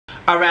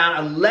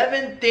around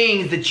 11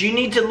 things that you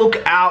need to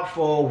look out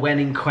for when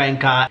in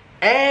Cuenca.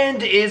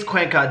 And is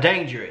Cuenca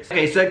dangerous?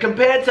 Okay, so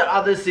compared to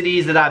other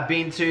cities that I've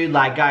been to,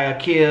 like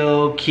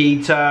Guayaquil,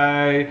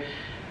 Quito,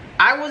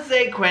 I would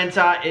say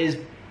Cuenca is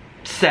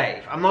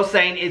safe. I'm not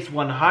saying it's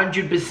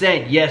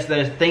 100%. Yes,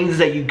 there's things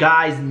that you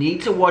guys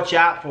need to watch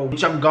out for,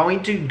 which I'm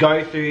going to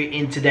go through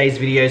in today's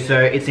video, so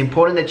it's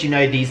important that you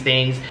know these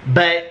things.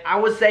 But I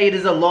would say it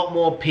is a lot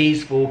more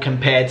peaceful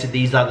compared to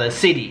these other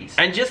cities.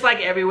 And just like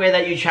everywhere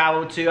that you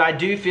travel to, I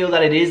do feel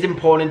that it is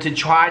important to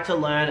try to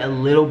learn a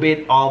little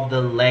bit of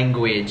the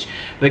language,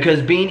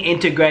 because being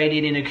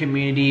integrated in a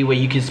community where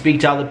you can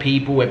speak to other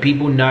people, where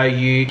people know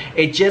you,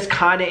 it just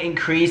kind of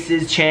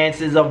increases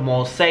chances of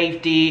more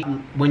safety.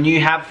 When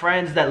you have friends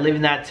that live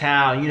in that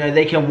town, you know,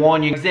 they can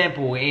warn you. For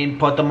example, in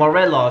Puerto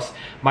Morelos,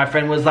 my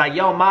friend was like,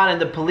 yo man,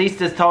 the police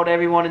just told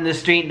everyone in the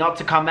street not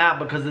to come out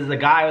because there's a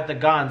guy with a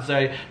gun,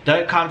 so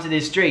don't come to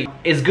this street.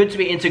 It's good to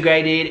be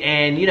integrated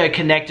and, you know,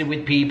 connected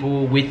with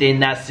people within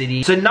that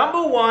city. So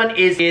number one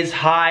is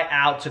high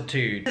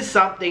altitude. This is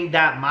something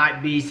that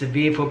might be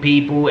severe for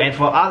people, and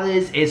for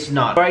others it's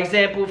not. For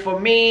example, for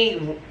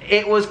me,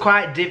 it was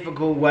quite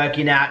difficult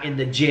working out in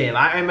the gym.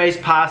 I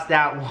almost passed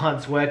out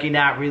once working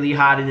out really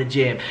hard in the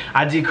gym.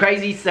 I do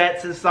crazy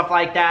sets and stuff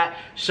like that.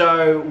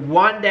 So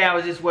one day I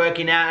was just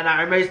working out and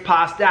I almost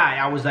passed out.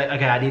 I was like,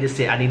 okay, I need to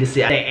sit, I need to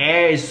sit. The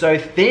air is so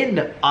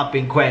thin up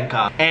in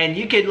Cuenca, and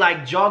you could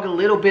like jog a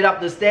little bit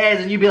up the stairs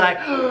and you'd be like,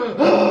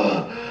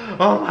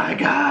 oh my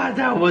god,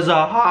 that was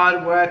a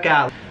hard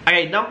workout.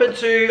 Okay, number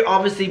two,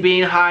 obviously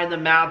being high in the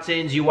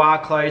mountains, you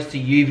are close to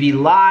UV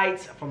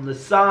lights from the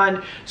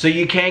sun, so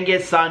you can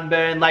get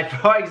sunburned. Like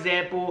for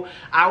example,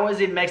 I was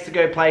in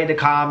Mexico, Playa del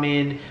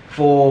Carmen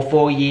for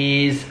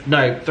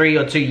 3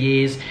 or 2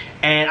 years,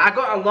 and I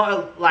got a lot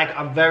of, like,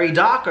 I'm very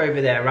dark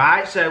over there,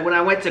 right? So when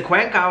I went to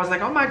Cuenca, I was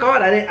like, oh my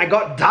god, I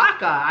got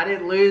darker. I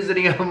didn't lose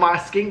any of my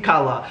skin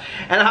color.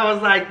 And I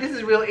was like, this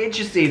is real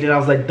interesting. And I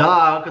was like,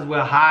 duh, because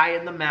we're high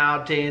in the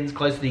mountains,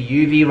 close to the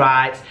UV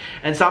lights,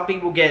 and some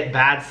people get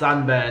bad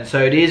sunburn.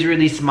 So it is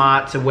really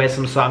smart to wear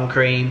some sun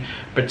cream,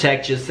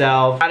 protect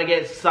yourself. Try to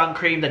get sun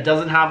cream that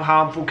doesn't have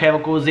harmful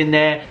chemicals in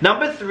there.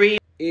 Number three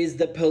is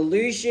the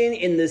pollution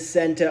in the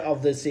center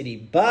of the city,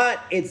 but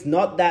it's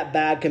not that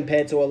bad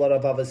compared to a lot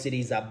of other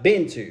cities I've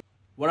been to.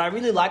 What I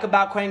really like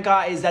about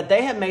Cuenca is that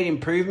they have made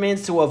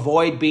improvements to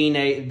avoid being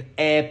an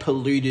air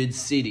polluted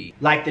city.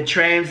 Like the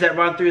trams that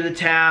run through the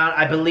town,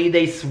 I believe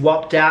they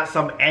swapped out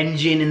some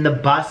engine in the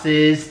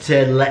buses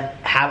to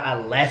have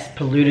a less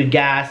polluted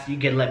gas. You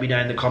can let me know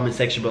in the comment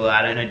section below.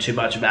 I don't know too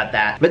much about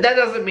that. But that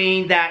doesn't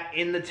mean that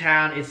in the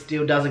town it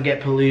still doesn't get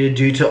polluted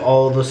due to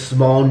all the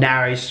small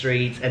narrow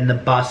streets and the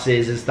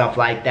buses and stuff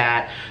like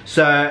that.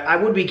 So I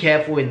would be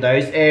careful in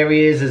those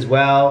areas as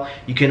well.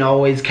 You can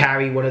always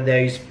carry one of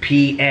those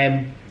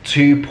PM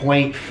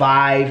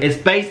 2.5. It's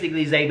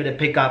basically is able to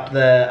pick up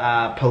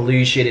the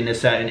pollution in a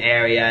certain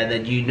area, and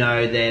then you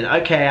know then,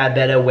 okay, I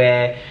better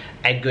wear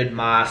a good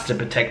mask to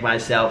protect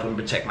myself and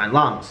protect my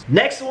lungs.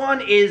 Next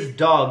one is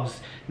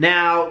dogs.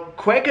 Now,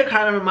 Cuenca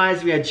kind of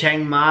reminds me of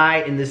Chiang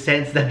Mai in the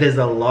sense that there's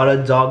a lot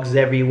of dogs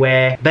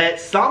everywhere,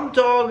 but some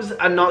dogs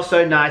are not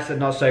so nice and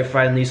not so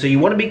friendly, so you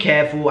want to be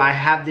careful. I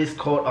have this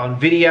caught on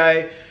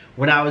video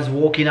when I was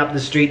walking up the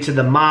street to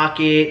the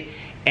market,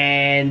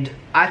 and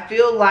I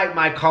feel like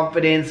my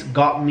confidence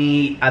got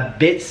me a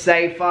bit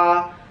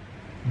safer.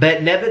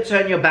 But never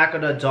turn your back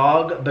on a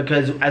dog,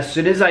 because as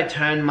soon as I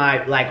turned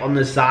my, like, on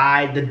the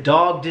side, the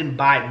dog didn't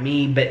bite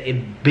me, but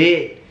it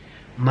bit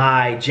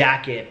my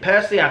jacket.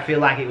 Personally, I feel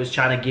like it was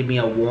trying to give me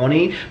a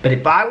warning, but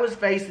if I was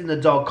facing the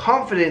dog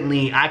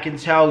confidently, I can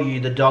tell you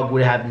the dog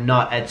would have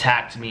not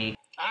attacked me.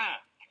 Ah,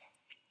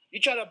 you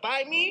try to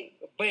bite me?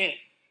 Ben,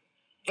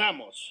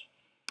 vamos.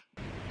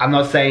 I'm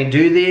not saying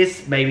do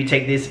this, maybe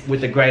take this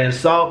with a grain of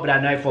salt, but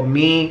I know for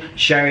me,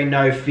 showing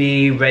no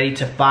fear, ready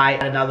to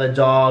fight another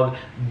dog,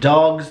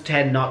 dogs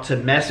tend not to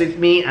mess with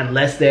me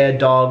unless they're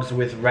dogs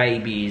with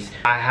rabies.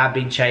 I have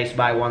been chased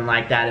by one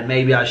like that, and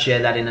maybe I'll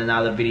share that in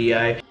another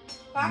video.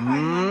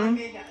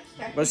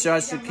 What's your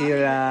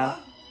Shakira?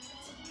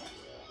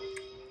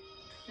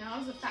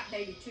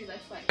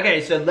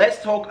 Okay, so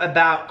let's talk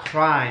about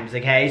crimes,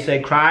 okay?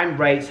 So crime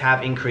rates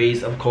have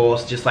increased, of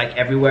course, just like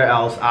everywhere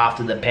else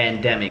after the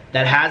pandemic.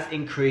 That has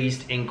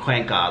increased in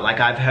Cuenca. Like,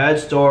 I've heard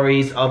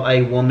stories of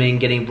a woman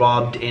getting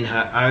robbed in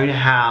her own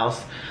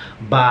house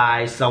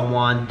by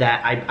someone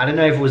that, I don't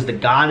know if it was the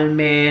garden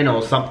man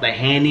or something, the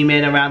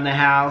handyman around the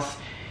house,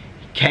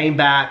 came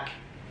back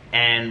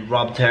and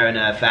robbed her and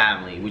her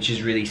family, which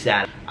is really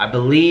sad. I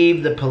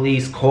believe the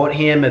police caught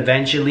him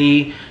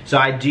eventually, so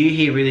I do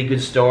hear really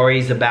good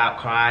stories about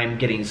crime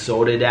getting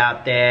sorted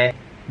out there.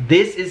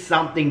 This is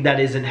something that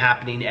isn't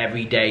happening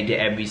every day to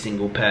every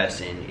single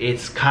person.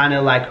 It's kind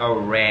of like a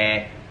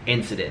rare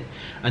incident.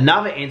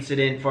 Another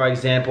incident, for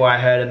example, I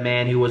heard a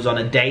man who was on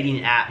a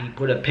dating app, he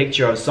put a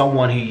picture of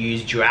someone who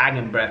used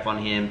dragon breath on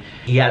him.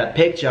 He had a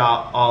picture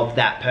of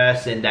that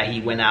person that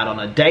he went out on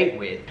a date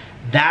with.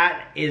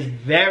 That is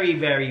very,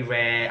 very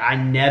rare. I've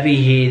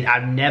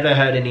never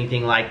heard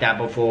anything like that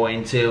before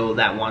until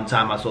that one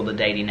time I saw the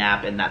dating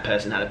app and that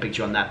person had a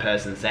picture on that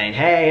person saying,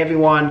 hey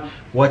everyone,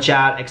 watch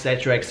out,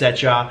 etc,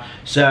 etc.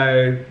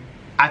 So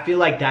I feel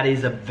like that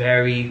is a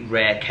very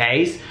rare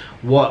case.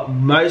 What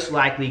most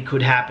likely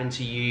could happen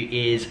to you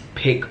is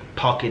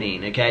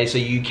pickpocketing, okay? So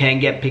you can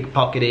get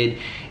pickpocketed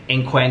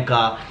in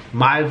Cuenca.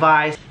 My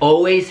advice,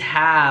 always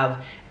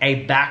have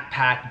a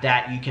backpack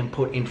that you can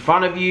put in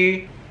front of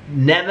you.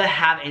 Never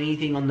have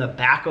anything on the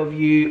back of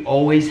you,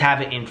 always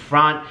have it in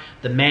front.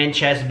 The man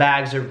chest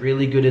bags are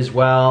really good as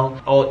well,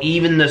 or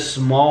even the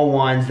small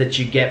ones that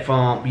you get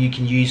from, you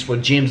can use for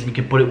gyms, and you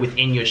can put it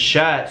within your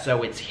shirt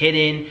so it's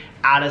hidden,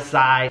 out of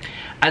sight.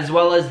 As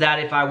well as that,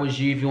 if I was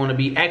you, if you want to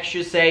be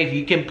extra safe,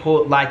 you can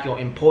put like your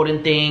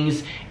important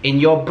things in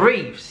your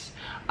briefs.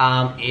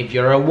 If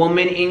you're a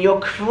woman, in your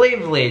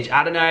privilege.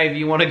 I don't know, if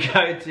you want to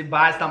go to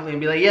buy something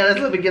and be like, yeah, let's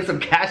let me get some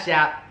cash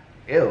out.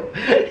 Ew.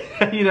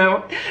 You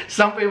know,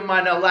 some people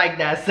might not like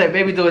that, so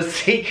maybe do it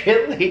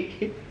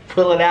secretly,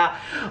 pull it out.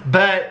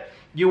 But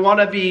you want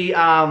to be, you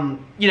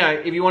know,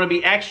 if you want to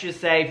be extra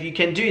safe, you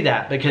can do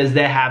that, because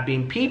there have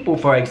been people,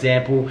 for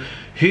example,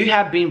 who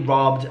have been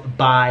robbed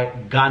by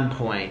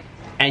gunpoint.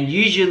 And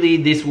usually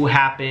this will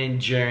happen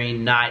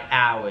during night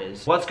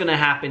hours. What's going to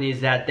happen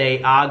is that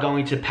they are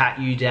going to pat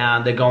you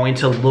down. They're going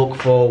to look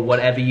for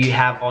whatever you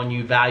have on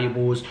you,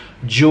 valuables,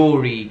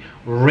 jewelry,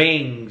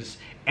 rings,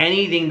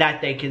 anything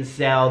that they can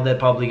sell. They're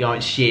probably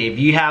going to share. If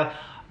you have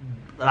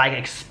like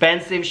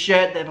expensive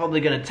shirt, they're probably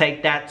going to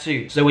take that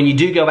too. So when you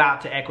do go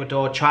out to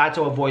Ecuador, try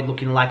to avoid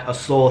looking like a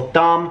sore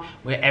thumb,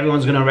 where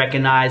everyone's going to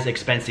recognize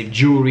expensive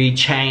jewelry,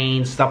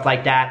 chains, stuff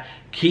like that.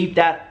 Keep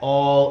that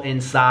all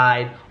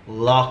inside,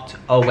 locked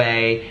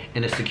away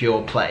in a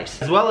secure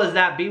place. As well as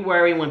that, be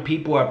wary when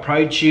people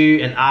approach you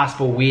and ask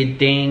for weird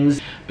things,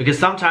 because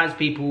sometimes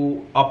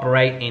people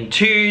operate in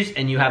twos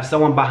and you have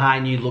someone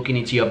behind you looking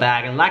into your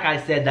bag. And like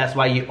I said, that's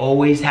why you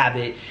always have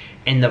it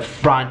in the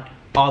front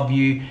of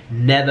you,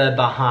 never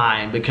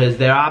behind, because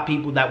there are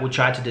people that will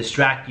try to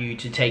distract you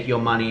to take your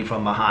money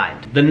from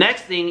behind. The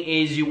next thing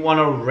is you want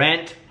to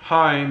rent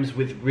homes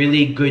with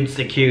really good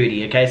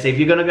security, okay? So if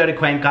you're gonna go to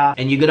Cuenca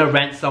and you're gonna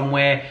rent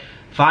somewhere,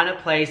 find a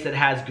place that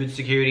has good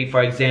security.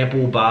 For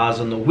example, bars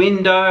on the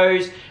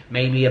windows,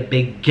 maybe a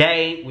big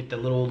gate with the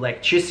little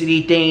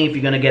electricity thing if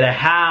you're gonna get a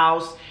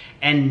house.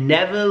 And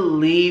never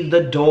leave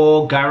the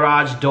door,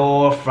 garage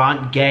door,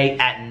 front gate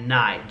at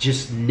night.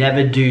 Just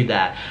never do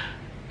that.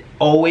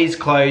 Always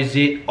close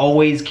it,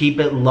 always keep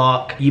it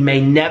locked. You may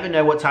never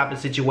know what type of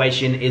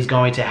situation is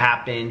going to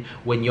happen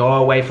when you're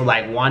away for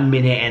like 1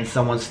 minute and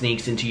someone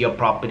sneaks into your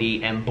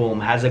property and boom,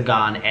 has a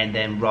gun and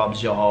then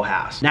robs your whole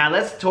house. Now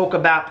let's talk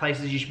about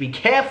places you should be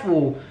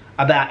careful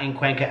about in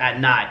Cuenca at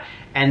night.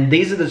 And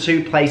these are the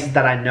two places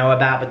that I know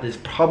about, but there's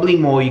probably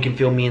more. You can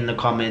fill me in the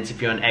comments if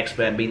you're an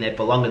expert and been there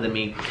for longer than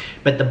me.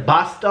 But the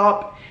bus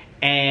stop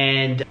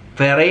and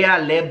Feria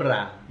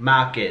Lebra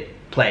market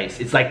place.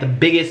 It's like the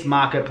biggest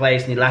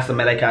marketplace in Las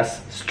Americas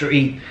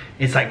street.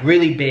 It's like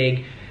really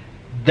big.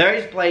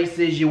 Those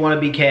places you want to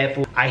be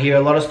careful. I hear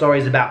a lot of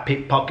stories about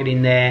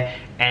pickpocketing there,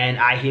 and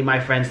I hear my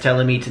friends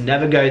telling me to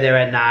never go there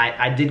at night.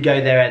 I did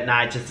go there at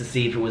night just to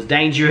see if it was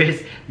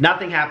dangerous.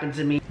 Nothing happened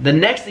to me. The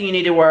next thing you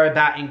need to worry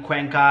about in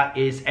Cuenca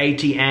is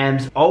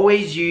ATMs.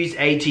 Always use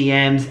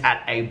ATMs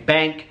at a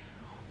bank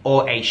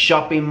or a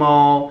shopping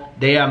mall.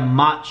 They are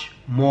much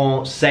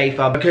more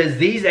safer, because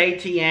these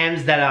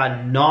ATMs that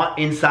are not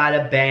inside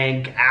a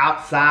bank,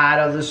 outside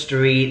of the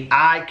street,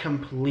 I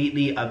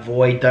completely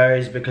avoid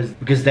those, because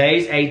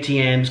those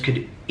ATMs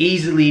could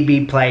easily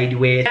be played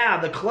with. Now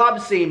the club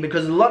scene,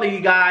 because a lot of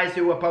you guys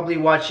who are probably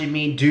watching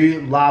me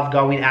do love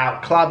going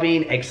out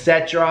clubbing,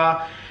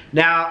 etc.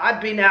 Now, I've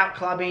been out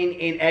clubbing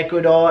in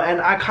Ecuador and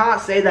I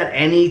can't say that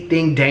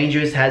anything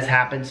dangerous has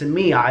happened to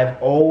me.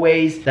 I've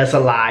always, that's a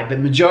lie, but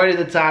majority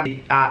of the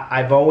time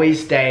I've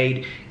always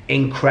stayed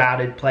in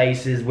crowded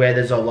places where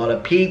there's a lot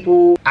of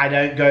people. I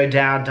don't go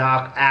down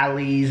dark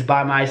alleys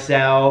by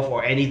myself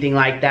or anything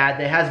like that.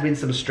 There has been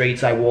some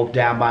streets I walked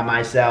down by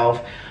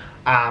myself.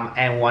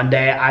 And one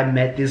day I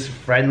met this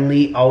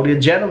friendly older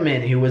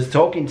gentleman who was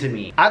talking to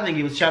me. I think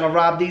he was trying to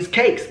rob these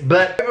cakes.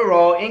 But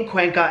overall, in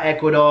Cuenca,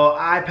 Ecuador,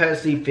 I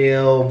personally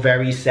feel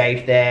very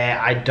safe there.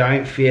 I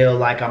don't feel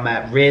like I'm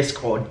at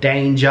risk or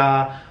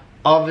danger.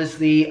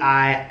 Obviously,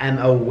 I am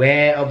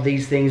aware of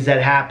these things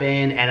that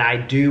happen and I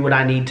do what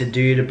I need to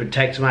do to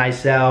protect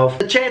myself.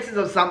 The chances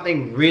of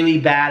something really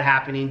bad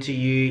happening to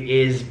you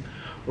is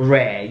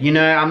rare. You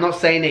know, I'm not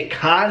saying it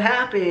can't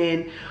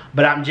happen,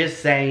 but I'm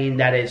just saying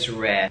that it's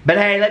rare. But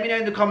hey, let me know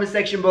in the comment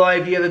section below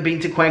if you ever been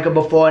to Cuenca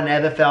before and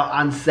ever felt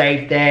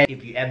unsafe there.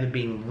 If you ever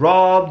been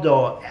robbed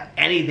or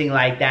anything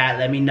like that,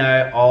 let me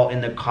know all in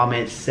the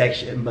comments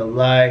section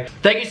below.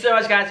 Thank you so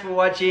much guys for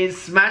watching.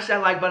 Smash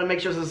that like button,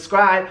 make sure to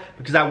subscribe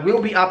because I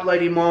will be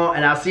uploading more,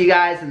 and I'll see you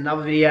guys in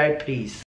another video. Peace.